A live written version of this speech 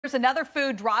There's another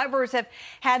food drivers have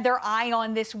had their eye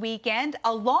on this weekend.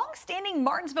 A long-standing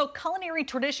Martinsville culinary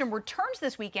tradition returns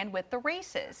this weekend with the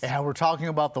races. Yeah, we're talking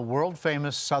about the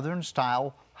world-famous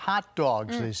Southern-style hot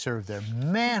dogs they serve there.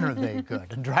 Man, are they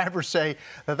good. And drivers say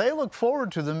that they look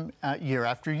forward to them year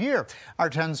after year. Our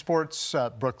 10 Sports'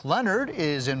 Brooke Leonard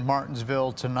is in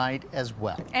Martinsville tonight as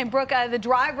well. And Brooke, the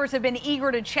drivers have been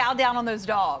eager to chow down on those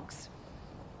dogs.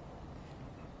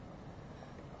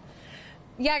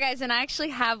 Yeah, guys, and I actually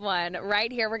have one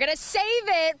right here. We're going to save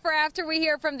it for after we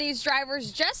hear from these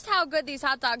drivers just how good these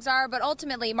hot dogs are, but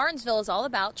ultimately, Martinsville is all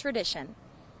about tradition.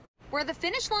 Where the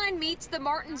finish line meets the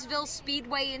Martinsville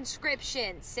Speedway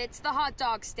inscription sits the hot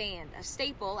dog stand, a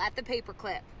staple at the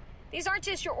paperclip. These aren't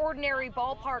just your ordinary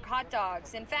ballpark hot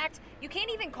dogs. In fact, you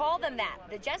can't even call them that.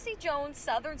 The Jesse Jones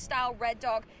Southern-style Red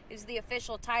Dog is the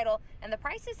official title, and the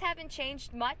prices haven't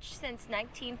changed much since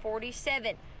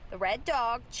 1947. The Red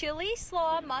Dog, chili,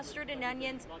 slaw, mustard, and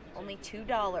onions, only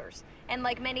 $2. And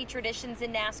like many traditions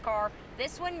in NASCAR,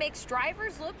 this one makes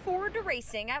drivers look forward to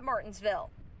racing at Martinsville.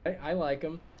 I like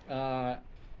them.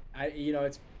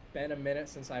 It's been a minute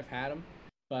since I've had them,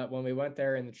 but when we went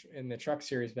there in the truck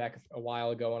series back a while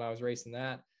ago when I was racing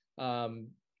that,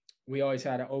 we always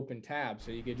had an open tab,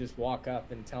 so you could just walk up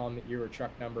and tell them that you were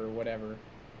truck number or whatever,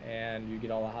 and you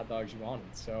get all the hot dogs you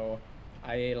wanted. So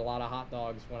I ate a lot of hot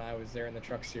dogs when I was there in the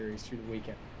truck series through the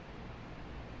weekend.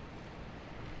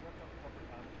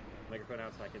 Microphone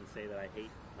out so I can say that I hate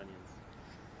onions.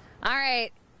 All right,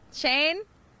 Shane,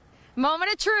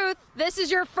 moment of truth. This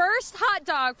is your first hot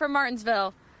dog from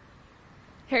Martinsville.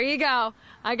 Here you go.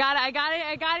 I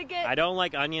gotta get. I don't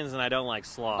like onions and I don't like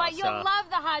slaw. But you'll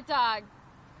love the hot dog.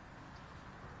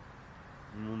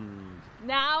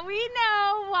 Now we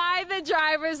know why the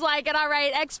drivers like it. All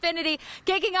right, Xfinity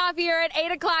kicking off here at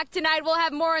 8 o'clock tonight. We'll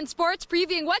have more on sports,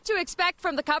 previewing what to expect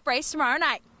from the Cup race tomorrow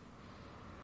night.